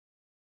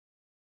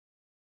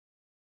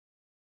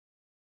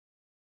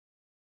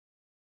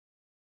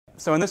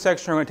So in this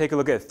section, we're going to take a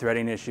look at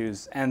threading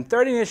issues. And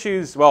threading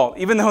issues, well,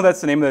 even though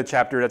that's the name of the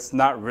chapter, that's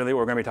not really what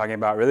we're going to be talking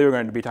about. Really, what we're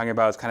going to be talking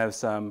about is kind of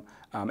some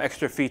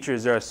extra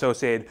features that are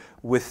associated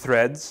with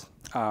threads.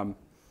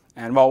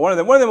 And well, one of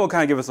them will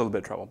kind of give us a little bit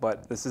of trouble,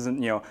 but this isn't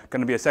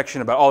going to be a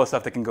section about all the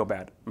stuff that can go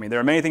bad. I mean,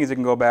 there are many things that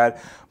can go bad,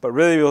 but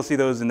really we'll see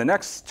those in the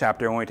next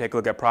chapter when we take a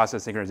look at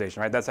process synchronization.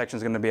 Right? That section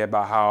is going to be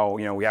about how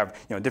we have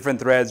different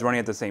threads running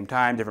at the same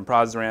time, different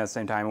processes running at the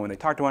same time, and when they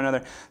talk to one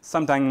another,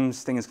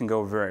 sometimes things can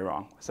go very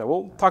wrong. So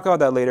we'll talk about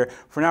that later.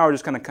 For now, we're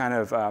just going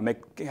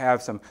to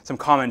have some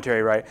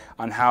commentary, right,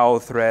 on how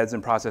threads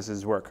and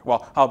processes work.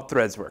 Well, how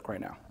threads work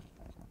right now.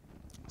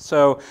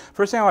 So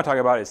first thing I want to talk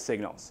about is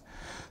signals.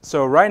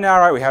 So right now,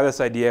 right, we have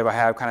this idea of I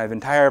have kind of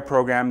entire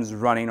programs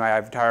running, right? I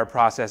have entire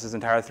processes,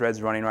 entire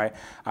threads running, right?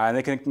 And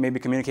they can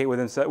maybe communicate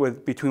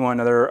between one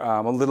another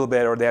a little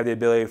bit, or they have the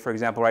ability, for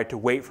example, right, to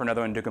wait for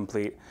another one to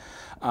complete.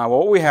 Well,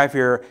 what we have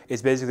here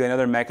is basically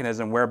another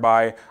mechanism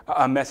whereby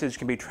a message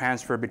can be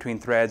transferred between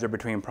threads or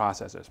between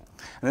processes.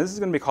 And this is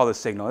going to be called a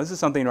signal. This is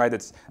something, right,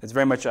 that's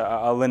very much a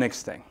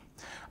Linux thing.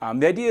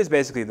 The idea is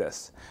basically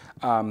this.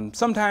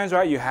 Sometimes,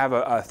 right, you have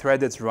a thread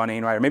that's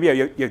running, right, or maybe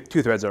you have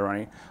two threads that are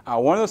running.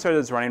 One of those threads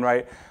that's running,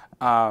 right,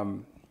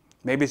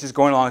 maybe it's just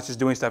going along, it's just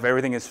doing stuff,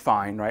 everything is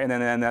fine, right? And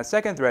then that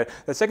second thread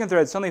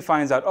suddenly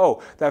finds out,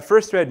 oh, that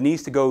first thread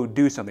needs to go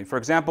do something. For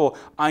example,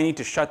 I need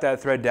to shut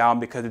that thread down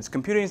because it's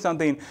computing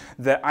something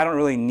that I don't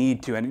really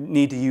need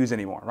to use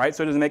anymore, right?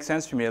 So it doesn't make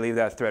sense for me to leave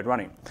that thread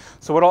running.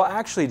 So what I'll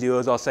actually do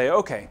is I'll say,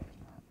 okay,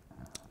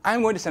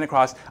 I'm going to send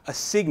across a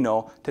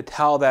signal to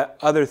tell that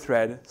other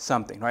thread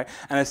something, right?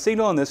 And a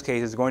signal in this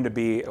case is going to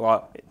be,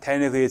 well,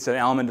 technically it's an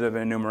element of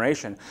an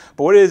enumeration,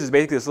 but what it is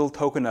basically this little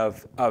token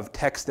of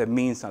text that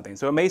means something.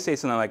 So it may say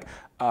something like,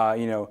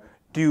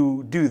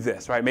 do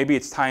this, right? Maybe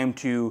it's time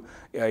to,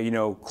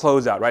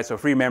 close out, right? So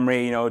free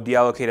memory,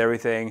 deallocate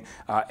everything,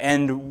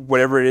 end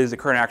whatever it is, the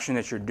current action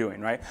that you're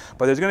doing, right?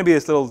 But there's going to be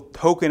this little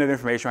token of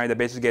information, right, that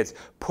basically gets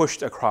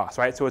pushed across,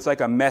 right? So it's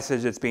like a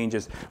message that's being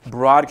just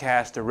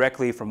broadcast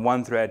directly from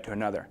one thread to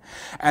another.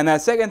 And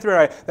that second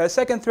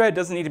thread,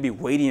 doesn't need to be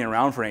waiting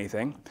around for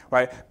anything,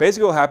 right?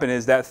 Basically what will happen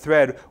is that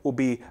thread will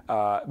be,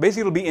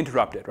 it'll be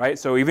interrupted, right?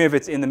 So even if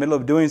it's in the middle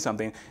of doing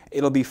something,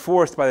 it'll be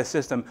forced by the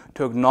system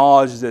to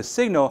acknowledge this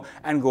signal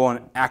and go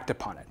and act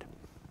upon it.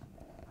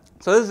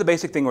 So this is the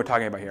basic thing we're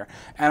talking about here.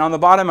 And on the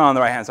bottom and on the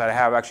right-hand side, I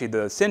have actually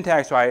the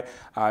syntax, right,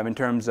 in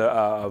terms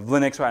of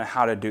Linux, right, and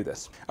how to do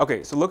this.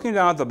 Okay, so looking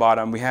down at the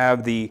bottom, we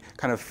have the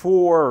kind of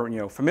four,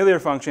 familiar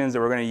functions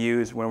that we're going to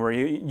use when we're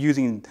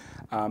using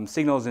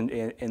signals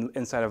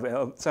inside of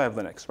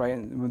Linux, right,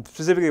 and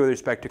specifically with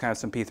respect to kind of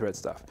some pthread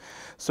stuff.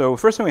 So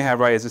first thing we have,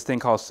 right, is this thing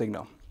called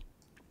signal.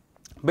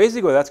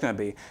 Basically what that's going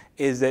to be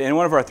is that in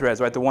one of our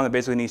threads, right, the one that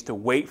basically needs to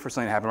wait for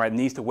something to happen, right,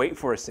 needs to wait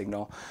for a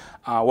signal.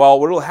 Well,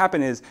 what will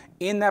happen is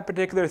in that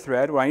particular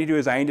thread, what I need to do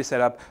is I need to set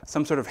up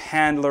some sort of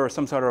handler or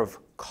some sort of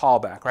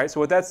callback, right?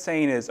 So what that's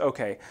saying is,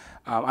 okay,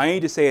 I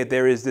need to say that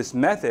there is this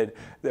method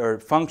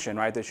or function,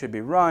 right, that should be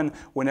run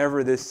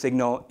whenever this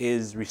signal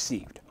is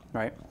received,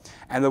 right?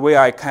 And the way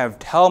I kind of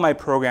tell my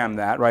program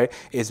that, right,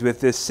 is with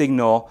this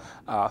signal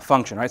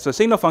function, right? So a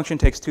signal function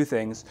takes two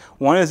things.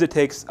 One is it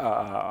takes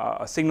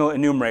a signal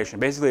enumeration.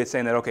 Basically, it's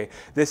saying that, okay,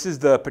 this is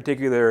the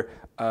particular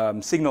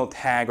signal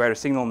tag, right, or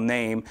signal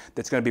name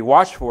that's going to be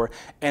watched for.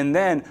 And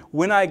then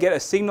when I get a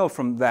signal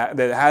from that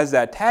has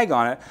that tag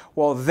on it,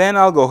 well, then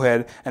I'll go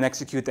ahead and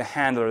execute the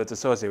handler that's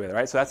associated with it,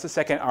 right? So that's the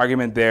second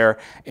argument there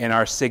in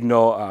our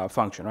signal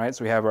function, right?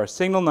 So we have our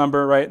signal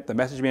number, right, the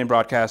message being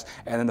broadcast,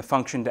 and then the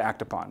function to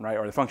act upon, right,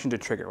 or the function to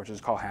trigger, which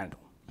is called handle.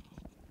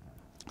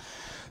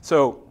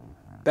 So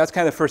that's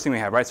kind of the first thing we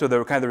have, right? So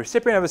the kind of the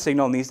recipient of a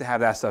signal needs to have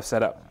that stuff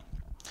set up.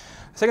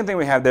 The second thing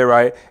we have there,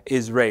 right,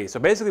 is raise. So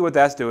basically what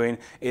that's doing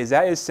is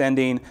that is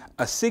sending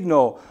a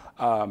signal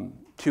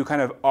to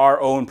kind of our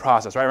own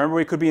process, right? Remember,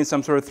 we could be in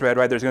some sort of thread,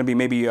 right? There's going to be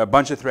maybe a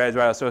bunch of threads,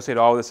 right, associated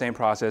all with the same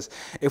process.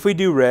 If we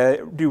do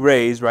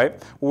raise, right,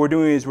 what we're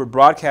doing is we're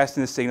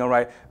broadcasting the signal,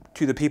 right,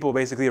 to the people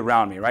basically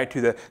around me, right?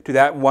 To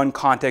that one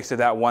context of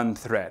that one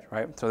thread,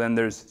 right? So then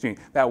there's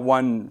that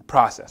one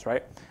process,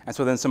 right? And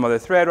so then some other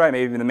thread, right?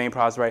 Maybe even the main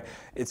process, right?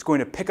 It's going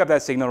to pick up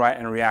that signal, right,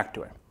 and react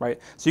to it, right?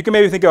 So you can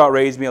maybe think about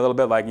raise being a little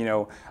bit like,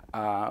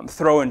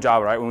 throw in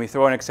Java, right? When we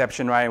throw an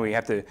exception, right, and we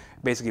have to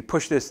basically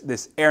push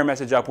this error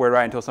message upward,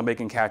 right, until somebody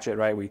can catch it,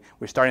 right?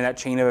 We're starting that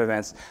chain of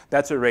events.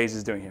 That's what raise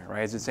is doing here,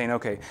 right? It's saying,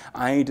 okay,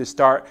 I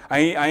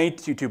need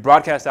to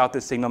broadcast out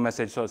this signal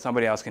message so that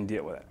somebody else can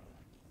deal with it.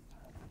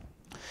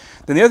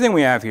 Then the other thing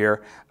we have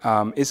here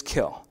is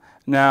kill.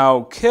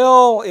 Now,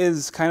 kill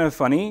is kind of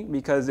funny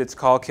because it's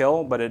called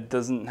kill, but it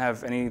doesn't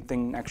have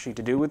anything actually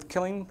to do with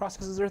killing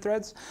processes or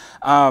threads.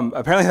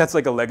 Apparently, that's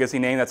like a legacy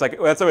name. That's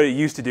what it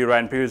used to do, right?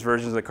 In previous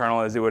versions of the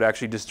kernel, is it would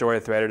actually destroy a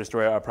thread or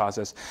destroy a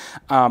process.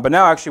 But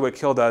now, actually, what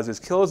kill does is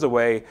kill is a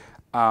way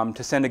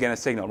to send again a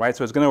signal, right?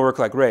 So it's going to work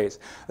like raise.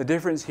 The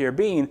difference here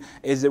being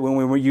is that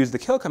when we use the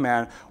kill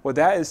command, what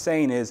that is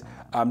saying is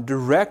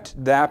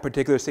direct that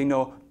particular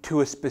signal to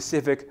a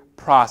specific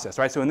process,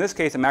 right? So in this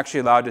case, I'm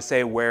actually allowed to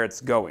say where it's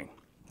going,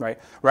 right?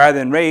 Rather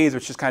than raise,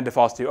 which just kind of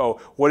defaults to, oh,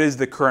 what is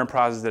the current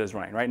process that is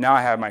running, right? Now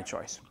I have my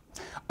choice.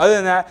 Other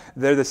than that,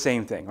 they're the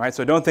same thing, right?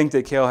 So don't think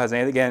that kill has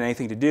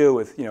anything to do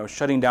with,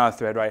 shutting down a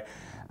thread, right?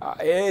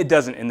 It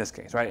doesn't in this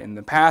case, right? In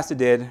the past it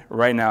did,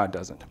 right now it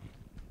doesn't.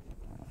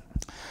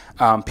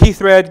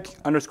 pthread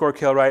underscore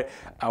kill, right?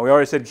 We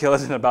already said kill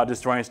isn't about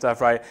destroying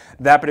stuff, right?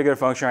 That particular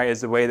function, right,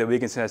 is the way that we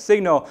can send a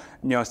signal,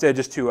 instead of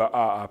just to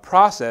a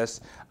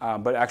process,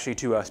 but actually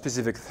to a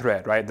specific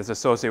thread, right, that's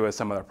associated with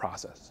some other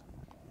process.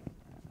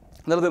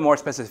 A little bit more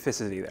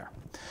specificity there.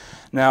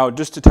 Now,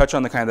 just to touch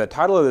on the kind of the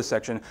title of this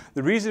section,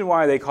 the reason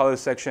why they call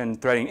this section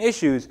threading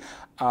issues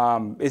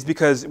is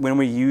because when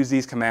we use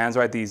these commands,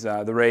 right, these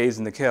the raise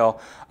and the kill,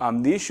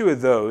 the issue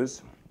with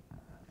those,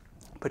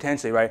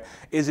 potentially, right,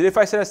 is that if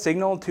I send a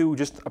signal to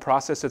just a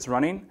process that's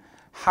running,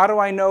 how do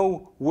I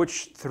know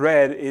which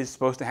thread is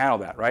supposed to handle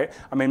that, right?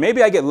 I mean,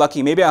 maybe I get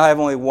lucky. Maybe I'll have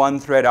only one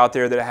thread out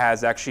there that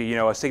has actually,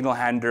 a signal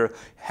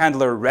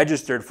handler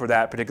registered for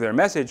that particular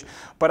message.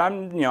 But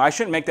I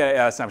shouldn't make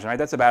that assumption, right?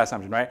 That's a bad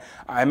assumption, right?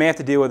 I may have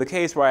to deal with a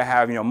case where I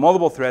have,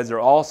 multiple threads that are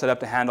all set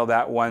up to handle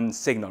that one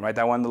signal, right?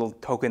 That one little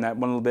token, that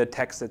one little bit of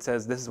text that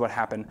says this is what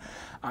happened.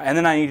 And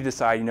then I need to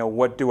decide,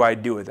 what do I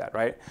do with that,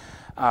 right?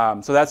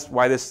 So that's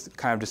why this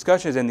kind of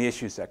discussion is in the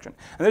issues section.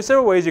 And there's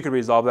several ways you could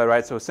resolve that,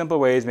 right? So simple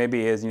ways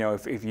maybe is,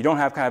 if you don't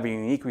have kind of a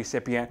unique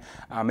recipient,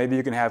 maybe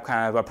you can have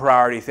kind of a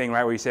priority thing,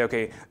 right? Where you say,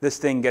 okay, this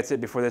thing gets it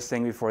before this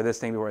thing, before this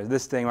thing, before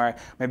this thing, right?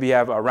 Maybe you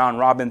have a round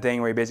robin thing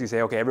where you basically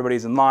say, okay,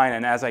 everybody's in line,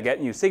 and as I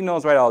get new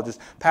signals, right, I'll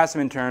just pass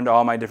them in turn to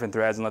all my different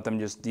threads and let them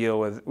just deal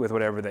with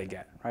whatever they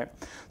get, right?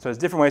 So there's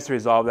different ways to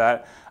resolve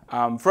that.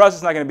 For us,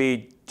 it's not going to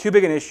be too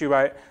big an issue,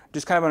 right?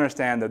 Just kind of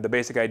understand the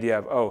basic idea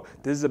of, oh,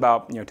 this is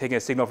about taking a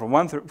signal from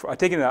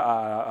taking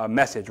a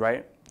message,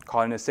 right,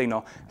 calling it a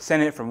signal,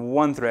 sending it from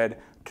one thread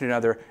to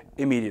another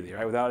immediately,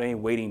 right, without any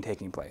waiting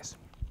taking place.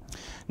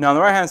 Now on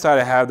the right hand side,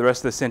 I have the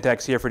rest of the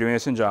syntax here for doing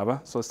this in Java.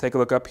 So let's take a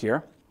look up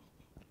here.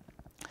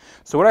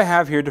 So what I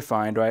have here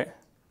defined, right,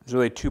 is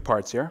really two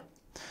parts here.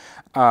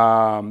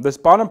 This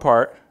bottom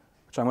part,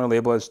 which I'm going to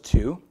label as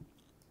 2.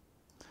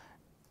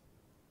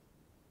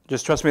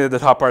 Just trust me that the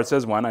top part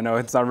says 1. I know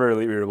it's not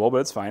really readable, but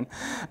it's fine.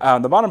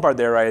 The bottom part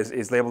there, right,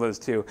 is labeled as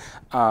 2.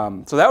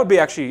 So that would be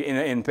actually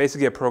in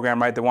basically a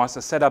program, right, that wants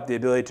to set up the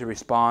ability to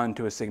respond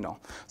to a signal.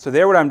 So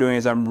there what I'm doing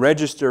is I'm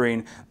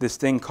registering this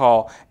thing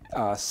called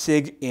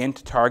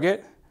SIGINT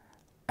target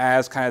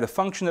as kind of the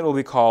function that will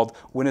be called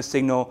when a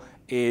signal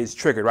is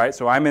triggered, right?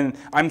 So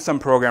I'm some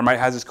program, right,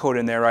 has this code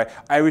in there, right?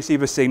 I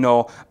receive a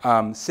signal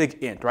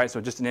SIGINT, right?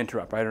 So just an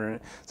interrupt, right, or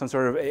some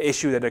sort of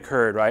issue that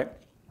occurred, right?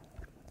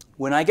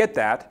 When I get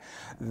that,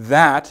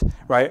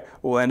 right,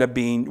 will end up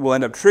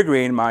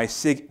triggering my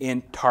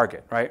SIGINT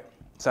target, right?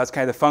 So that's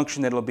kind of the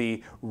function that will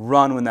be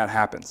run when that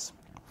happens.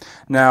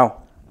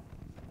 Now,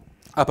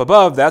 up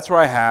above, that's where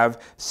I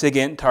have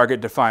SIGINT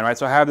target defined, right?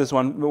 So I have this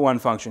one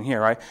function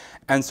here, right?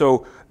 And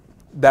so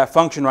that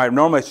function, right,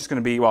 normally it's just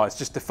going to be, well, it's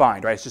just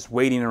defined, right? It's just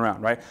waiting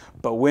around, right?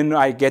 But when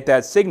I get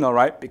that signal,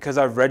 right, because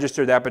I've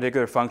registered that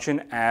particular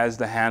function as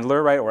the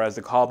handler, right, or as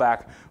the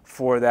callback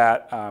for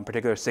that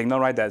particular signal,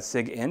 right, that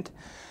SIGINT,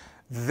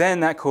 then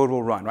that code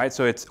will run, right?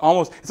 So it's a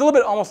little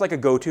bit almost like a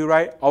go-to,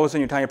 right? All of a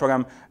sudden you're telling your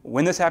program,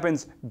 when this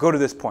happens, go to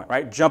this point,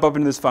 right? Jump up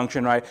into this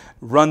function, right?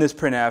 Run this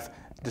printf,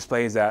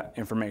 displays that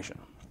information.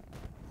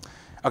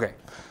 Okay,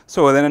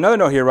 so then another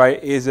note here,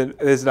 right, is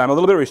that I'm a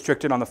little bit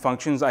restricted on the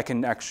functions I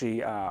can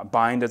actually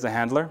bind as a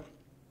handler.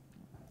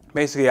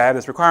 Basically, I have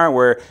this requirement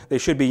where they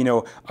should be,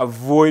 a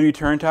void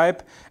return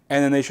type,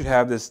 and then they should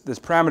have this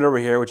parameter over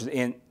here, which is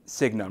int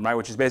signum, right,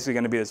 which is basically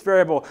going to be this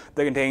variable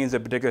that contains a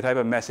particular type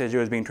of message that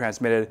was being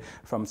transmitted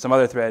from some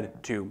other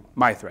thread to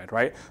my thread,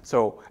 right?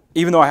 So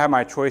even though I have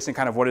my choice in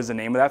kind of what is the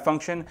name of that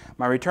function,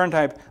 my return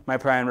type, my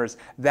parameters,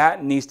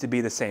 that needs to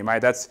be the same,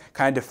 right? That's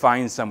kind of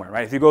defined somewhere,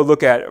 right? If you go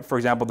look at, for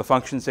example, the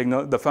function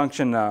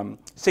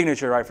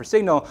signature, right, for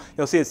signal,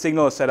 you'll see that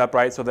signal is set up,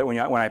 right, so that when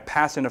I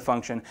pass in a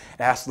function,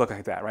 it has to look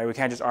like that, right? We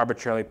can't just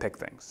arbitrarily pick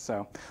things.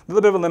 So a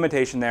little bit of a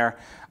limitation there.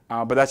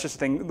 But that's just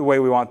the way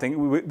we want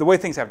things, the way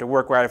things have to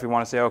work, right? If we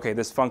want to say, okay,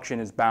 this function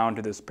is bound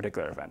to this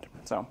particular event.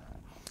 So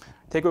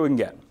take what we can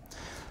get.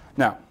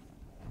 Now,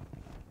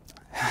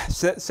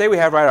 say we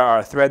have, right,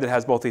 our thread that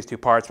has both these two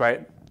parts,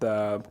 right?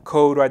 The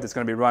code, right, that's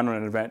going to be run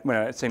when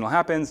a signal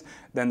happens,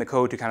 then the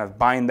code to kind of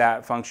bind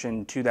that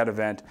function to that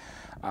event.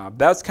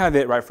 That's kind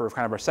of it, right, for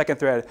kind of our second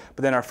thread.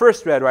 But then our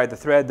first thread, right, the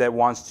thread that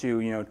wants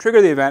to,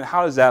 trigger the event,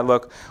 how does that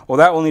look? Well,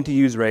 that will need to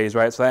use raise,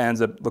 right? So that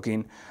ends up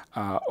looking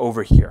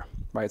over here.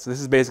 Right, so this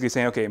is basically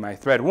saying, okay, my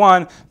thread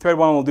one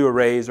will do a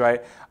raise,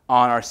 right,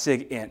 on our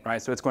SIGINT,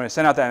 right? So it's going to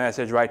send out that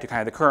message, right, to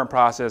kind of the current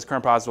process.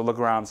 Current process will look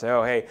around and say,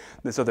 oh, hey,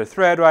 this other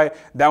thread, right,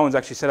 that one's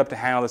actually set up to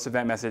handle this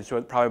event message, so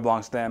it probably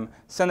belongs to them.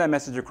 Send that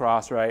message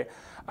across, right?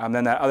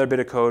 Then that other bit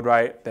of code,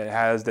 right,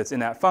 that's in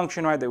that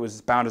function, right, that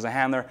was bound as a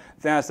handler,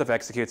 then that stuff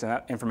executes and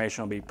that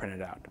information will be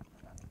printed out.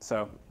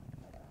 So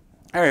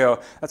There we go.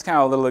 That's kind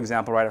of a little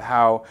example, right, of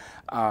how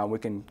we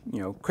can,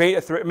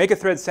 make a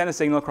thread send a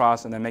signal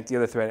across, and then make the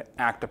other thread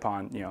act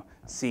upon,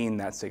 seeing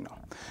that signal.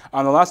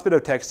 On the last bit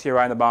of text here,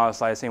 right in the bottom of the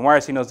slide, saying why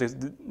are signals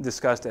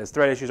discussed as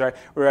thread issues, right?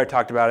 We already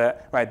talked about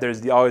it, right?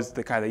 There's always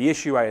the kind of the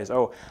issue, right? Is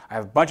I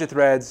have a bunch of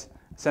threads,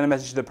 send a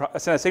message to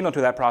send a signal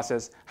to that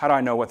process. How do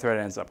I know what thread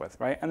it ends up with,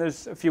 right? And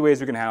there's a few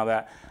ways we can handle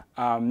that.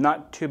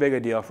 Not too big a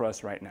deal for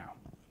us right now.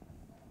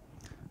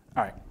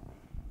 All right.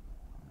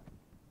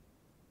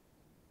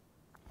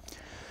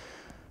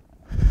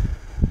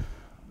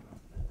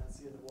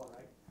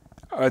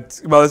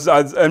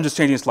 I'm just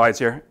changing slides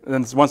here. And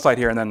then there's one slide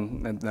here, and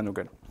then we're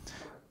good.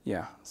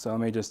 Yeah. So let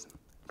me just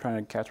try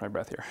to catch my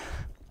breath here.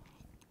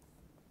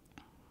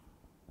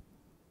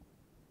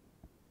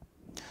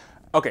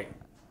 Okay.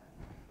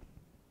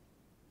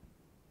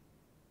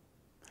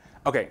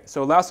 Okay.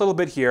 So last little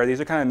bit here. These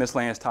are kind of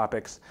miscellaneous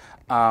topics,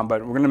 but we're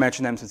going to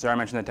mention them since I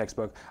mentioned in the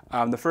textbook.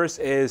 The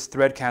first is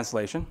thread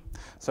cancellation.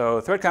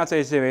 So thread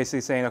cancellation is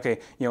basically saying, okay,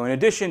 in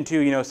addition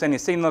to sending a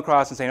signal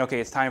across and saying,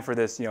 okay, it's time for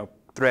this,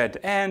 thread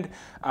to end.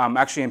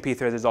 Actually, in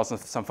pthreads, there's also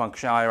some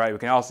functionality, right? We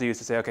can also use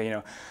to say,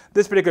 okay,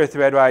 this particular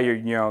thread, right?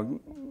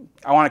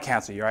 I want to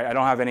cancel you, right? I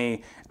don't have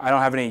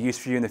any use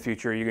for you in the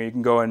future. You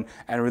can go and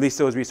release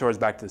those resources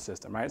back to the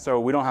system, right? So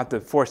we don't have to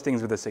force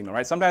things with a signal,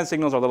 right? Sometimes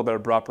signals are a little bit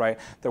abrupt, right?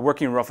 They're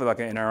working roughly like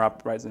an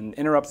interrupt, right? And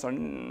interrupts are,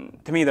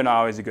 to me, they're not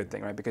always a good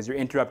thing, right? Because you're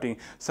interrupting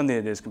something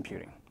that is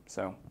computing.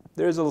 So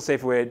there's a little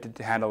safer way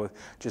to handle with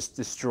just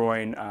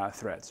destroying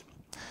threads.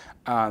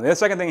 The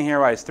second thing here,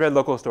 right, is thread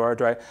local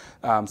storage, right?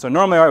 So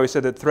normally, right, we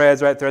said that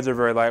threads, right, threads are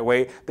very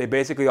lightweight. They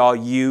basically all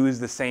use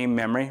the same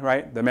memory,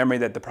 right? The memory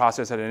that the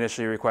process had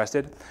initially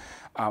requested.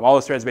 All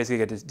those threads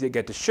basically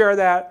get to share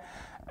that,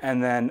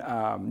 and then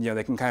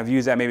they can kind of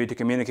use that maybe to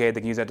communicate.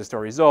 They can use that to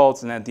store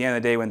results, and then at the end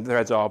of the day, when the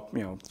threads all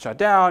shut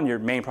down, your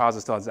main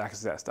process still has access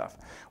to that stuff.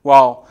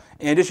 Well,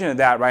 in addition to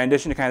that, right, in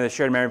addition to kind of the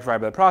shared memory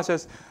provided by the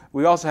process,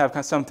 we also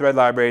have some thread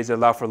libraries that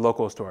allow for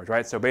local storage,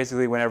 right? So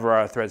basically, whenever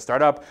our threads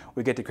start up,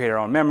 we get to create our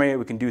own memory.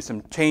 We can do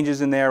some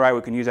changes in there, right?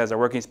 We can use it as our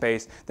working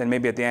space. Then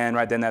maybe at the end,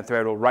 right, then that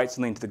thread will write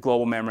something to the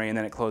global memory, and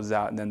then it closes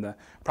out, and then the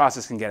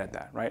process can get at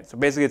that, right? So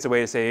basically, it's a way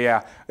to say,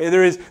 yeah,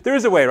 there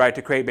is a way, right,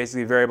 to create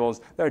basically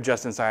variables that are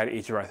just inside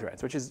each of our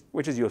threads, which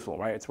is useful,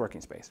 right? It's working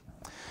space.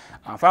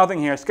 Final thing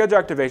here, schedule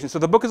activation. So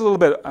the book is a little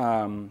bit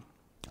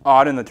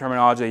odd in the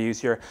terminology I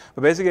use here,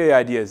 but basically the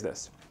idea is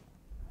this.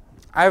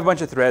 I have a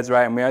bunch of threads,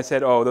 right? And I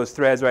said, oh, those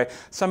threads, right?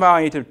 Somehow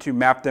I need to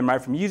map them,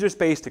 right, from user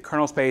space to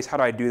kernel space. How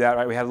do I do that,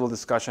 right? We had a little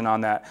discussion on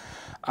that.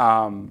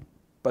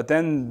 But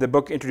then the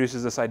book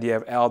introduces this idea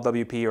of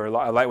LWP, or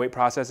lightweight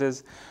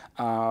processes.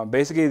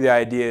 Basically, the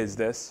idea is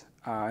this,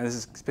 and this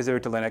is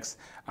specific to Linux.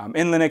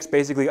 In Linux,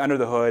 basically under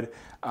the hood,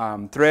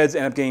 threads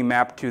end up getting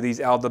mapped to these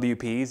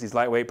LWPs, these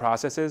lightweight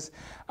processes,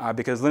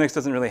 because Linux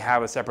doesn't really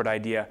have a separate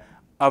idea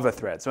of a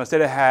thread. So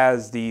instead it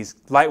has these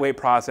lightweight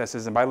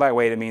processes, and by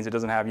lightweight it means it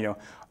doesn't have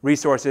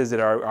resources that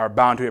are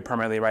bound to it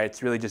permanently, right?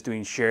 It's really just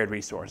doing shared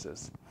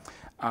resources.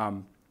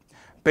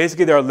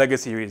 Basically, there are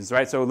legacy reasons,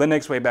 right? So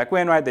Linux way back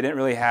when, right, they didn't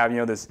really have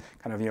this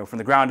kind of from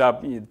the ground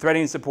up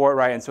threading support,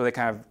 right? And so they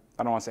kind of,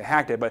 I don't want to say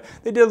hacked it, but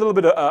they did a little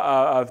bit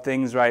of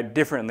things, right,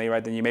 differently,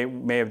 right, than you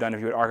may have done if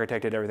you had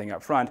architected everything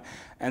up front.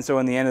 And so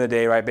in the end of the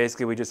day, right,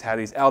 basically we just have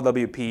these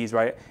LWPs,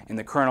 right, in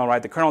the kernel,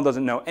 right? The kernel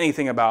doesn't know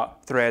anything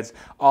about threads.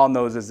 All it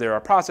knows is there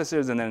are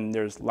processors, and then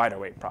there's lighter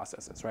weight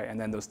processes, right? And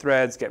then those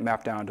threads get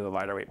mapped down to the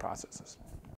lighter weight processes.